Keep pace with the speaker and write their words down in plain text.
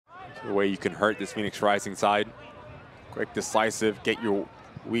the way you can hurt this Phoenix Rising side. Quick, decisive, get your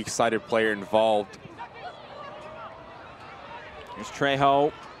weak-sided player involved. Here's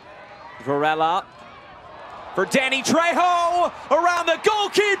Trejo. Varela. For Danny Trejo. Around the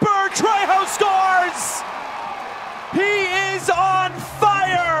goalkeeper. Trejo scores! He is on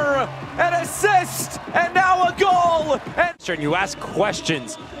fire! An assist, and now a goal! And you ask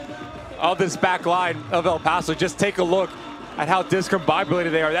questions of this back line of El Paso. Just take a look at how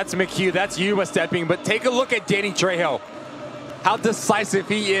discombobulated they are. That's McHugh, that's Yuma stepping, but take a look at Danny Trejo. How decisive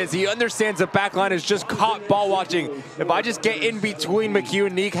he is. He understands the back line is just caught ball watching. If I just get in between McHugh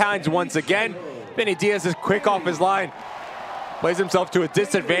and Nick Hines once again, Benny Diaz is quick off his line. Plays himself to a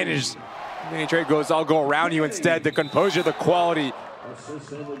disadvantage. Danny Trejo goes, I'll go around you instead. The composure, the quality,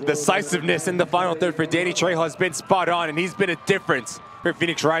 decisiveness in the final third for Danny Trejo has been spot on, and he's been a difference for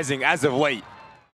Phoenix Rising as of late.